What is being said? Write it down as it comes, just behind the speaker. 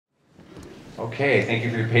Okay, thank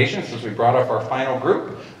you for your patience as we brought up our final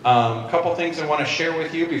group. A couple things I want to share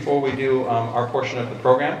with you before we do our portion of the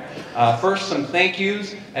program. First, some thank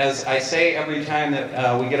yous. As I say every time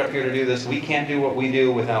that we get up here to do this, we can't do what we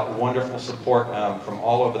do without wonderful support from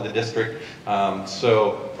all over the district.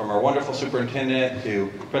 So from our wonderful superintendent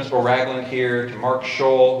to Principal Ragland here to Mark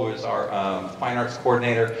Scholl, who is our fine arts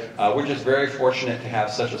coordinator, we're just very fortunate to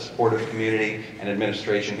have such a supportive community and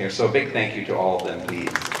administration here. So a big thank you to all of them,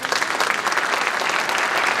 please.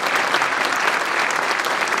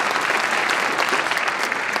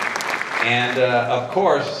 And of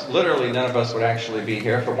course, literally none of us would actually be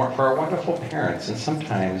here if it weren't for our wonderful parents. And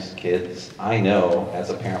sometimes, kids, I know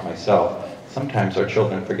as a parent myself, sometimes our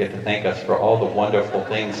children forget to thank us for all the wonderful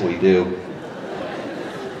things we do.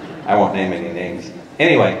 I won't name any names.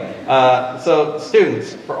 Anyway, so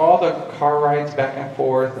students, for all the car rides back and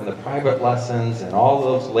forth and the private lessons and all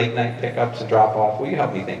those late night pickups and drop-off, will you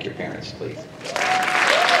help me thank your parents, please?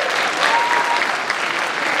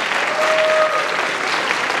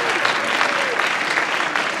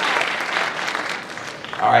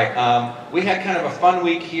 All right, we had kind of a fun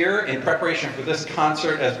week here in preparation for this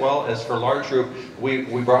concert as well as for large group. We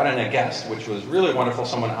brought in a guest, which was really wonderful,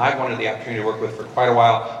 someone I've wanted the opportunity to work with for quite a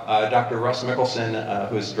while. Dr. Russ Mickelson,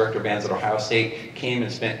 who is Director of Bands at Ohio State, came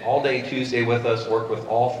and spent all day Tuesday with us, worked with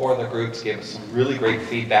all 4 of the groups, gave us some really great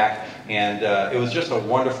feedback, and it was just a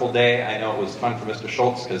wonderful day. I know it was fun for Mr.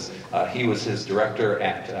 Schultz because he was his director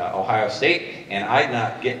at Ohio State, and I'd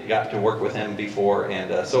not got to work with him before,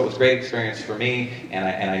 and so it was a great experience for me,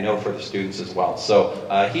 and I know for the students as well.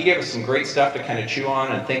 So he gave us some great stuff to kind of chew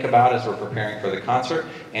on and think about as we're preparing for the concert,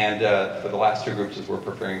 and for the last 2 groups as we're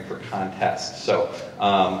preparing for contests. So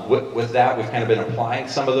with that, we've kind of been applying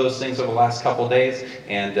some of those things over the last couple days,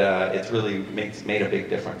 and it's really made a big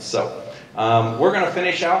difference. So we're going to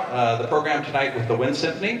finish out the program tonight with the Wind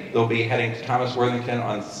Symphony. They'll be heading to Thomas Worthington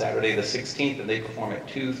on Saturday the 16th, and they perform at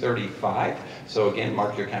 2:35. So again,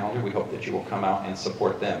 mark your calendar. We hope that you will come out and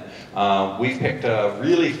support them. We've picked a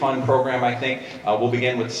really fun program, I think. We'll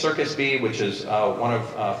begin with Circus B, which is one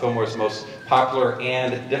of Filmore's most popular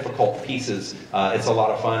and difficult pieces. It's a lot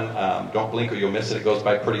of fun. Don't blink or you'll miss it. It goes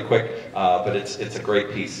by pretty quick, but it's a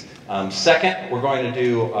great piece. Second, we're going to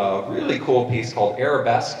do a really cool piece called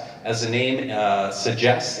Arabesque. As the name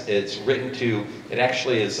suggests, it's written to, it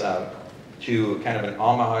actually is to kind of an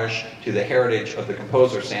homage to the heritage of the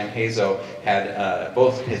composer, Sam Hazo. Had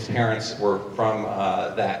both his parents were from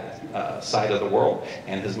that side of the world,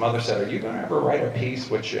 and his mother said, "Are you going to ever write a piece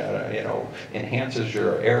which enhances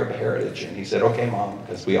your Arab heritage?" And he said, "Okay, Mom,"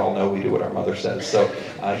 because we all know we do what our mother says. So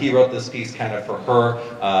he wrote this piece kind of for her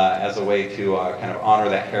as a way to kind of honor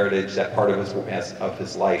that heritage, that part of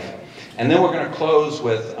his life. And then we're going to close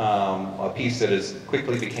with a piece that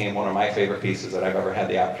quickly became one of my favorite pieces that I've ever had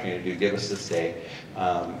the opportunity to do, Give Us This Day.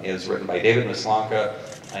 It was written by David Maslanka,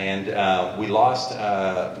 and we lost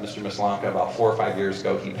Mr. Maslanka about 4 or 5 years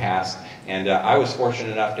ago. He passed, and I was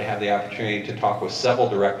fortunate enough to have the opportunity to talk with several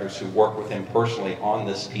directors who worked with him personally on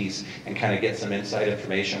this piece and kind of get some inside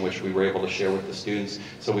information, which we were able to share with the students,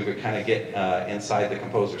 so we could kind of get inside the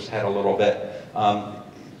composer's head a little bit.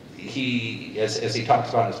 He, as he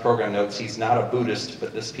talks about in his program notes, he's not a Buddhist,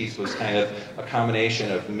 but this piece was kind of a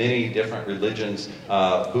combination of many different religions.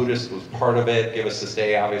 Buddhist was part of it, Give Us This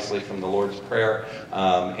Day, obviously, from the Lord's Prayer.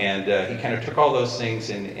 And he kind of took all those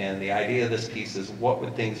things, and the idea of this piece is, what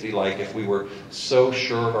would things be like if we were so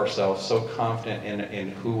sure of ourselves, so confident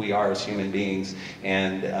in who we are as human beings?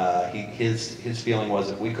 And his feeling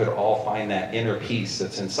was, if we could all find that inner peace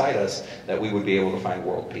that's inside us, that we would be able to find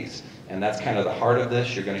world peace. And that's kind of the heart of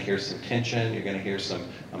this. You're going to hear some tension, you're going to hear some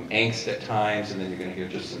angst at times, and then you're going to hear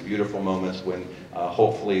just some beautiful moments when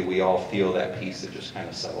hopefully we all feel that peace that just kind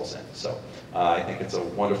of settles in. So I think it's a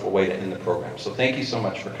wonderful way to end the program. So thank you so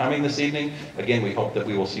much for coming this evening. Again, we hope that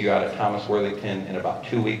we will see you out at Thomas Worthington in about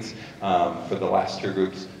 2 weeks for the last 2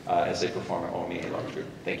 groups as they perform at OMEA Large Group.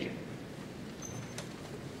 Thank you.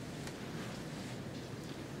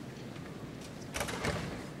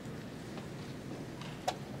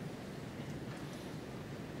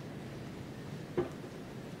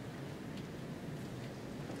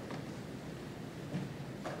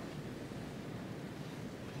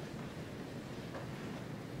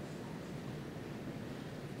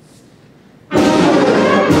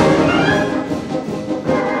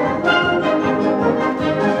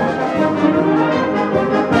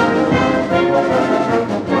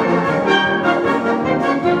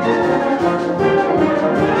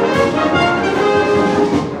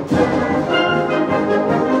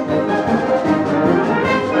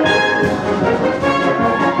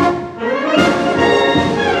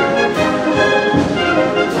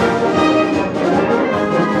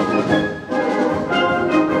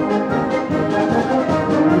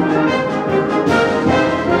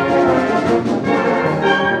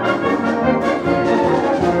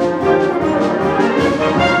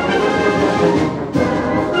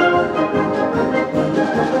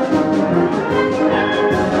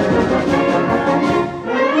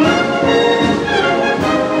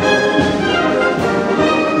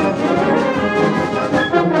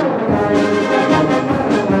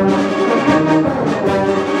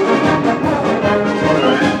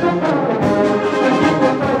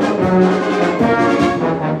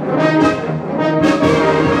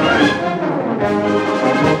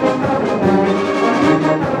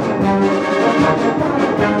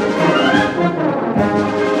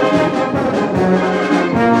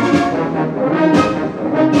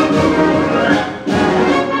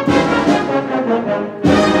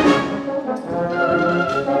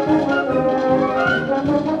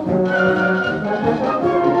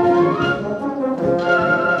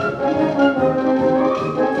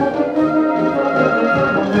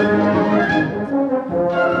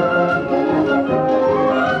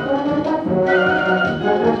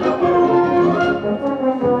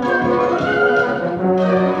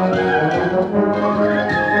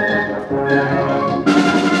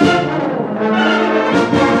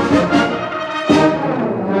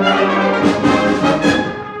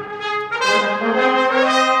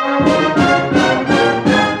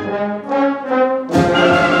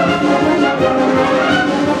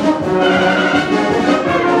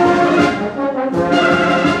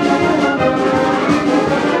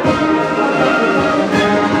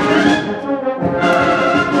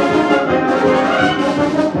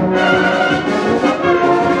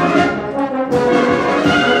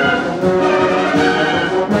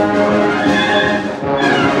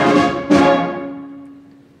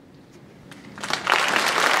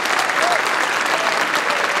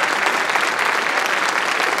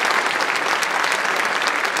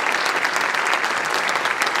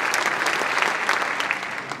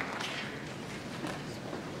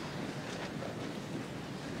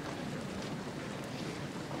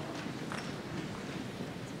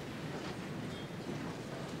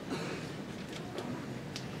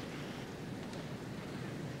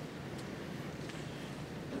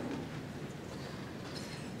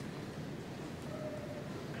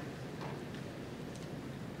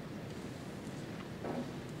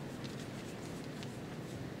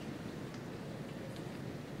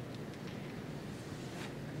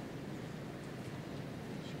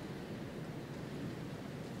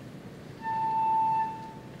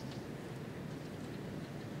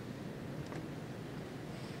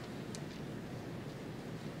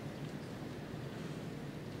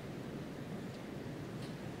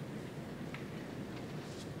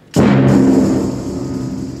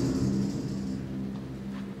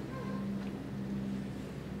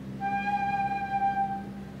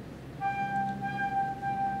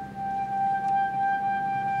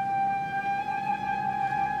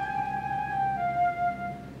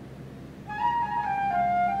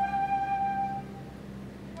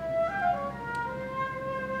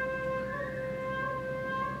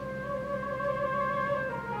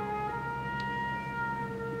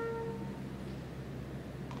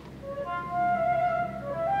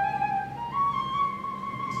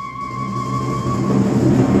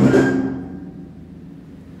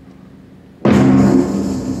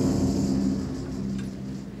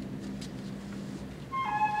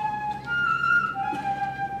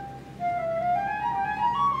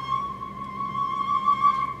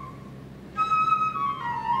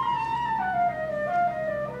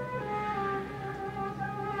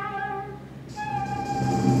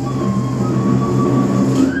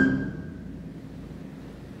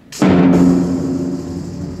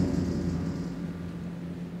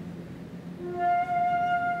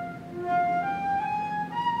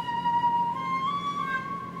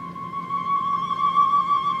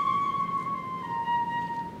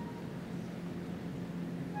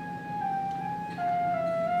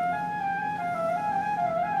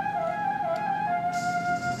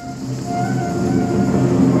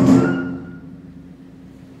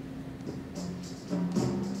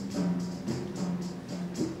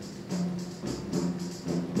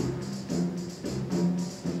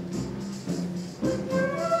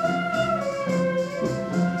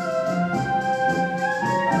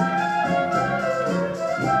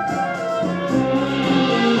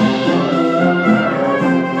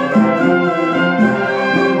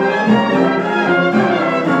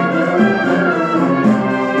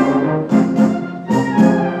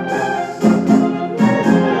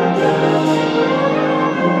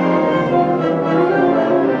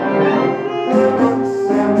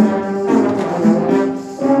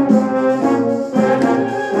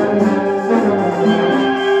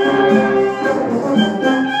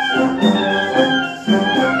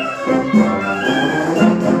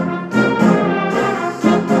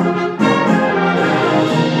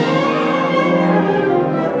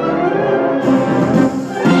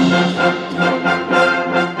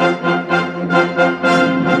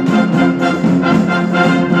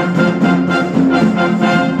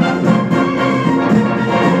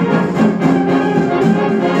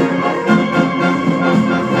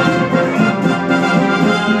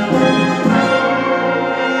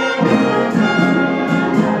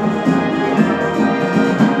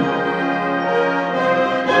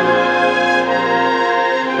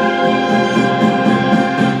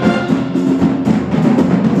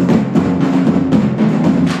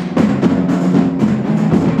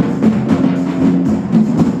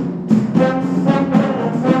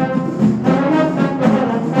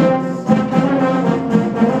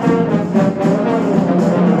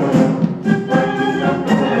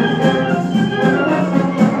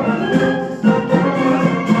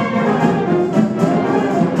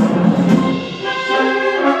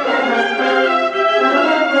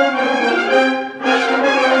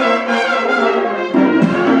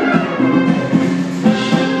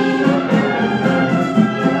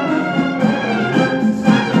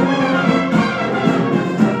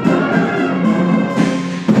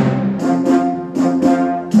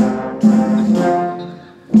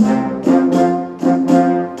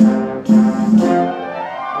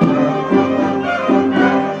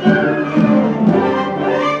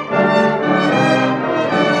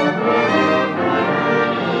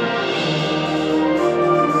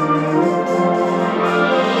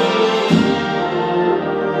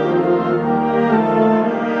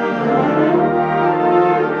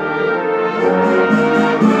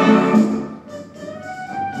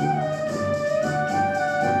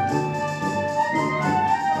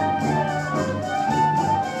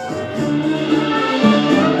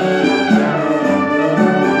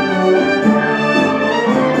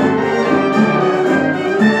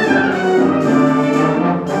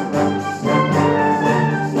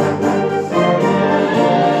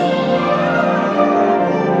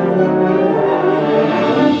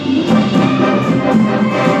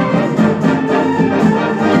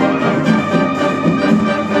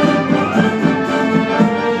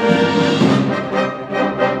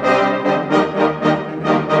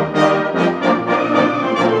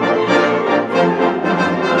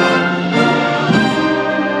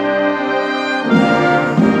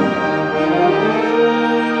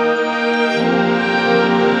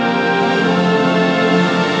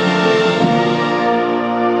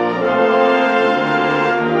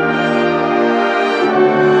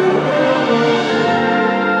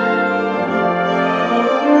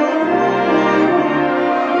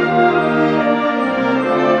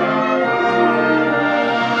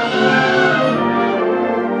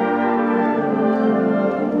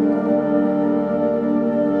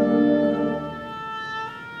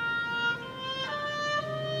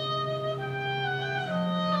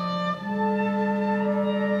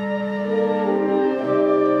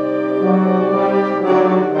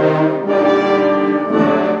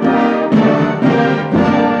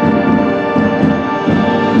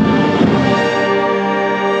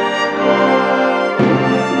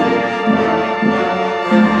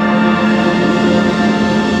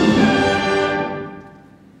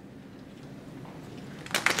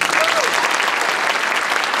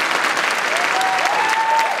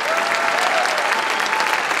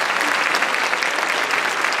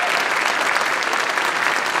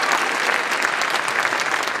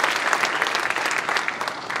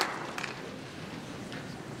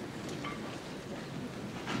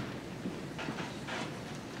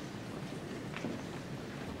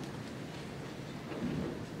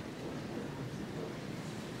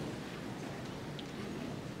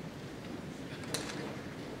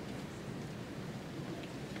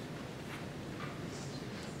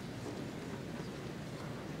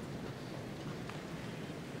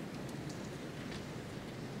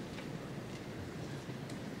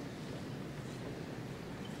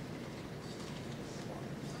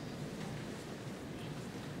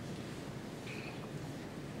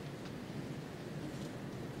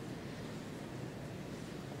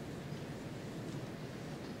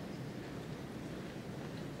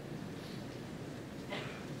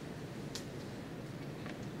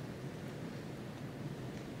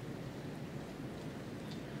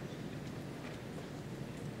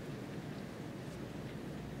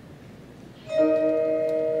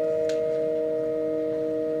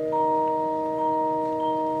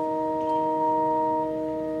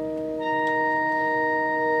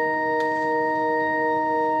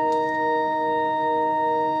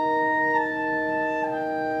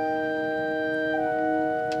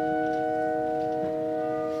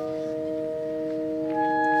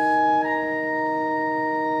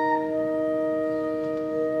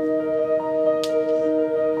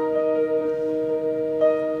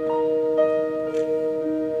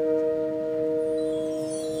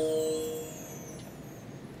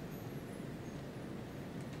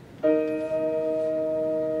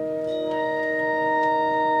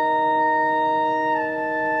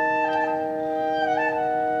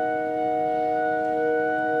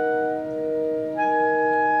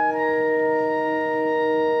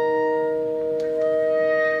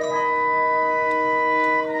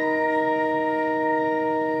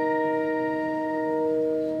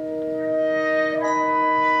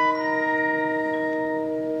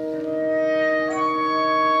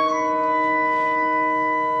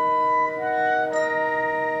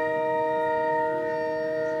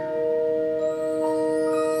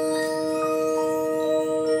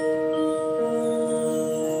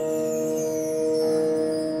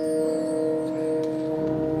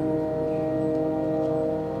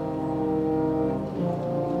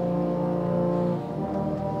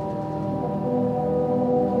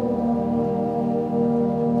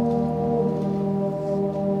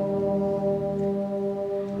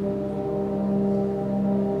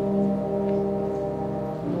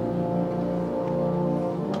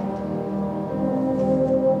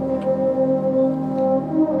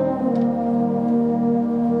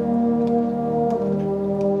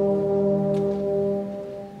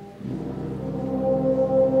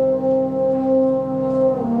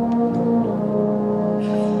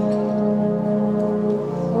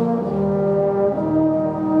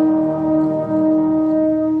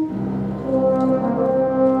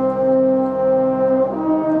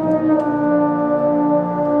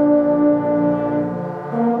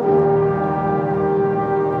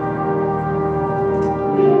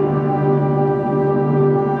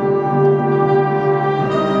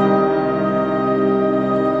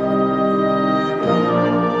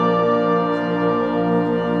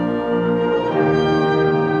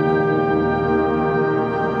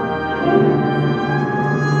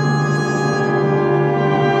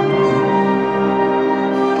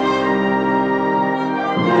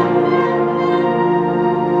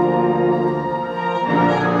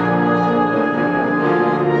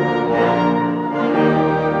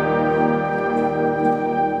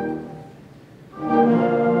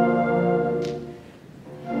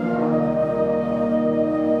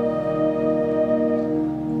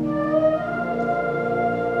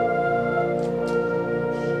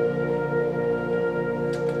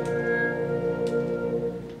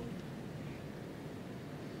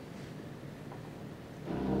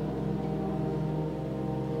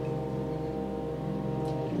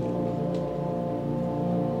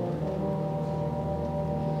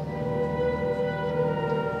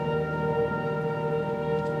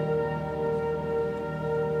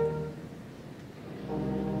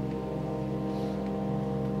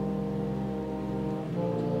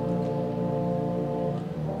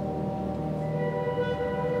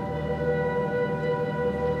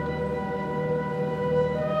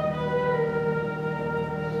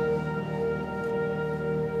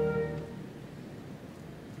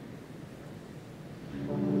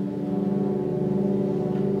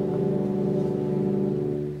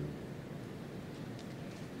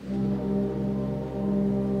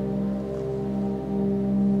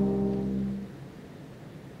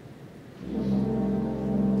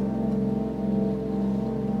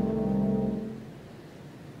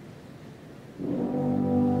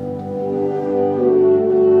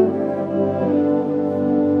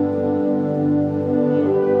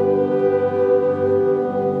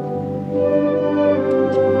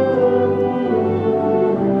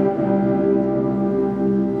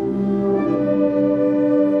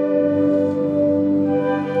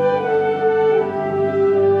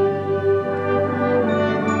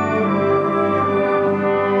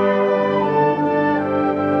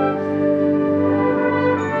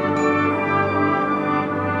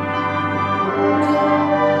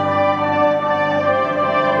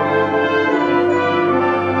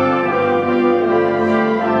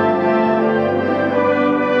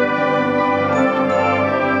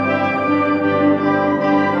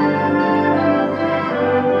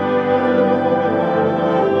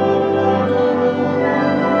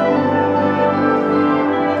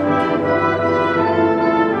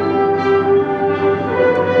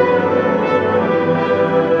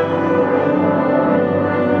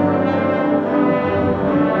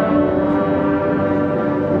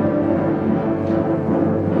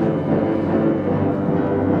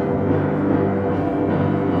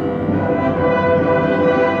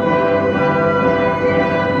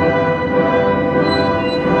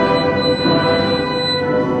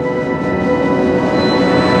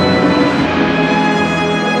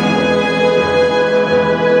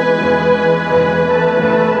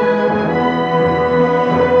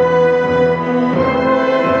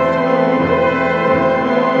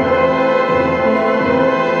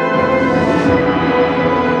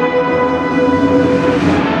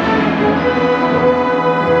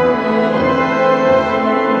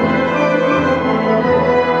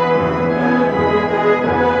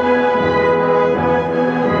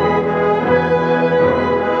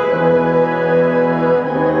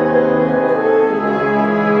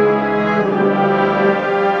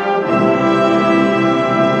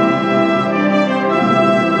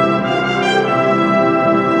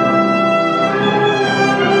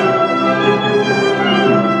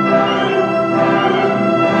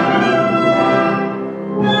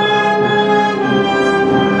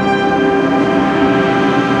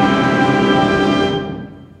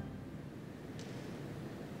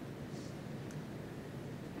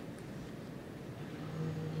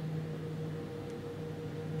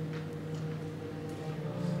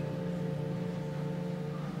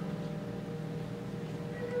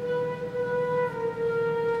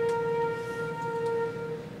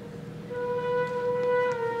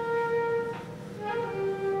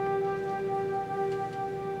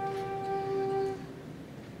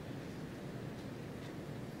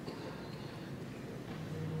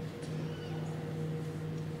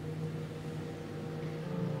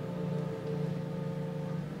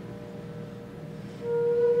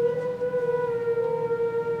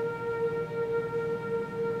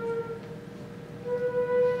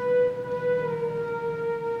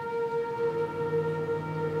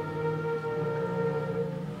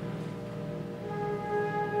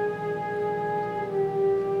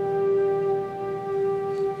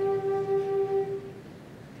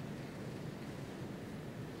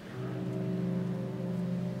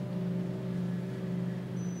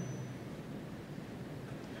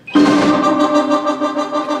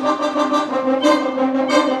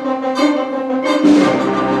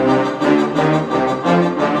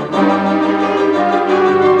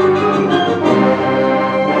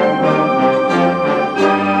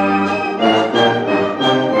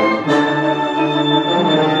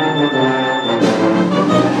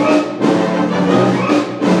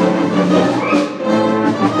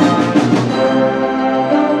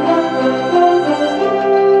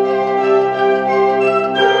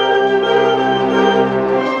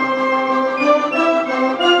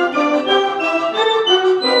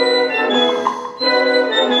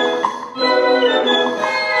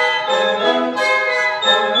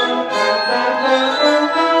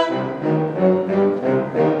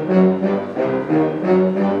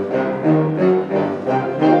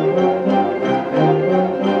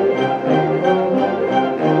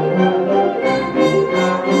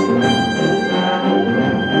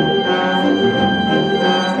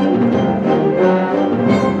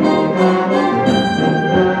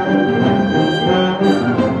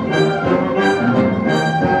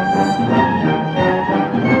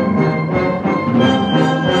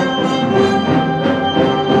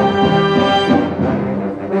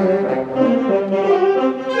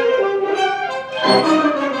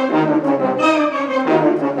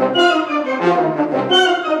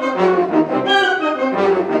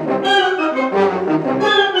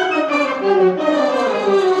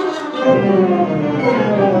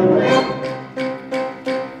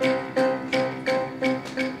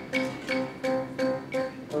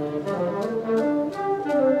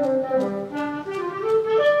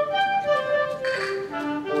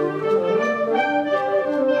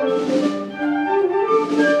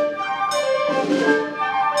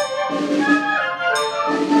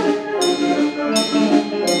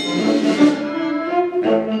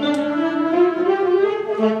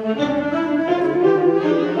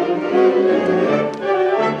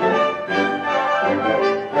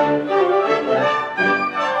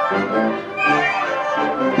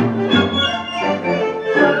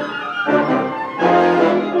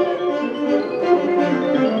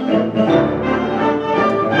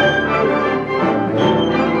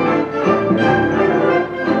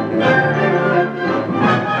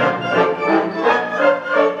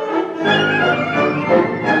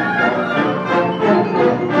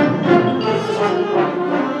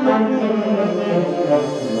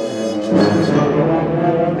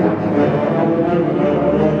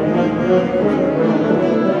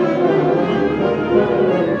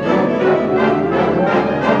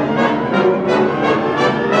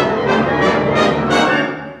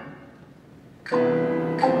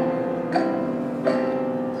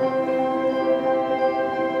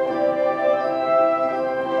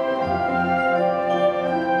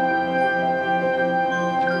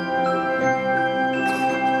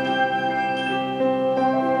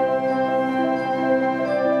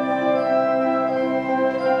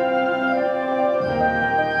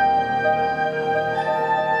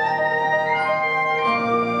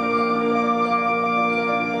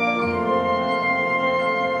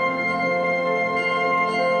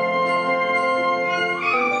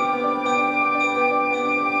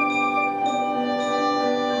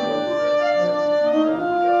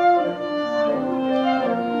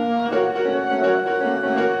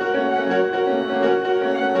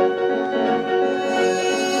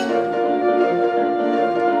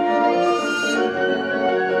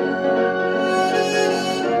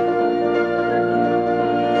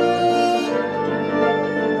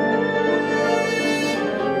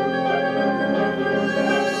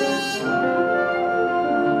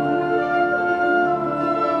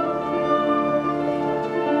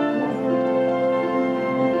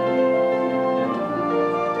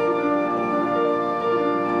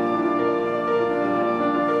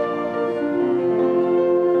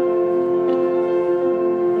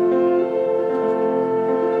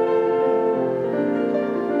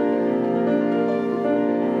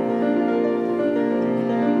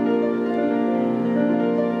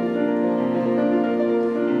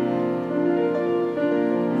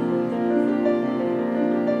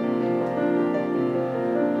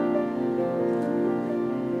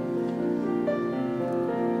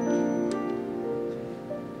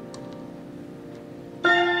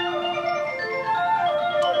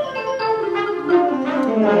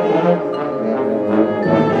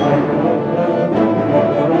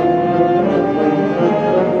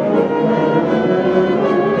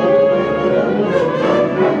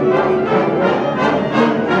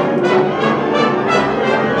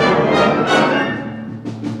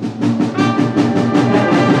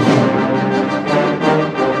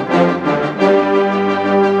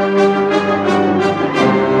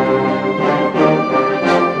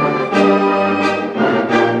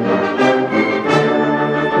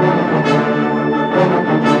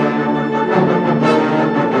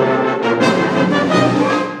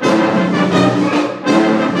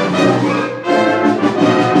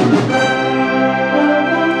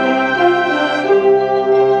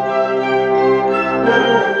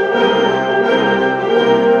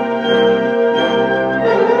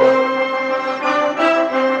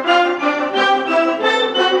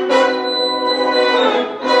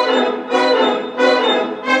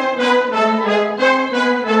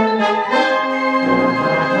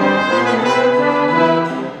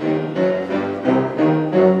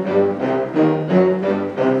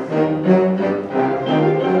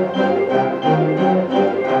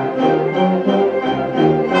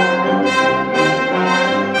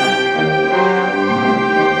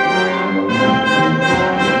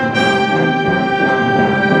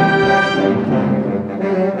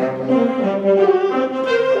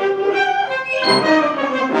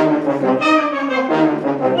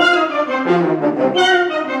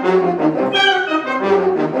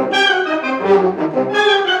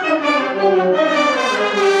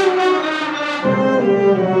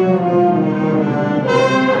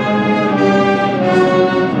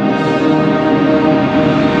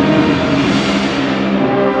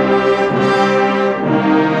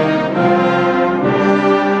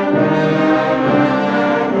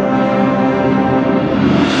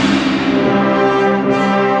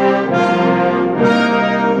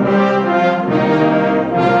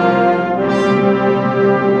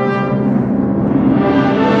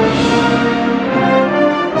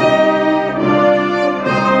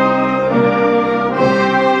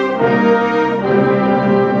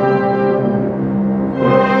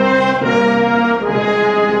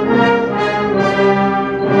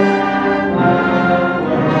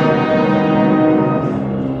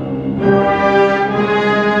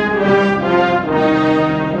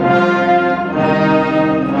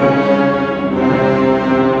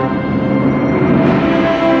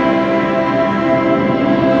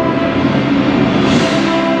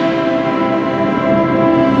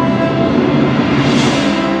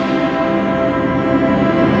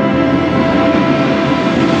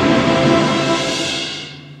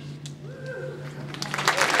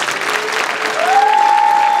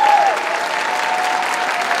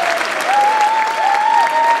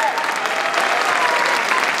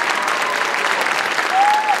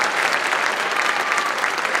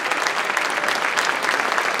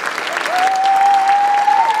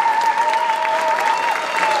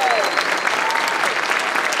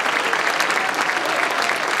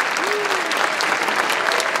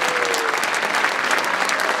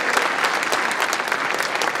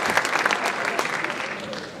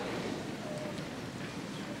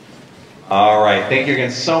 All right, thank you again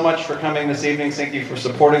so much for coming this evening. Thank you for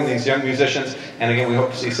supporting these young musicians. And again, we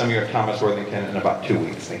hope to see some of you at Thomas Worthington in about 2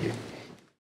 weeks. Thank you.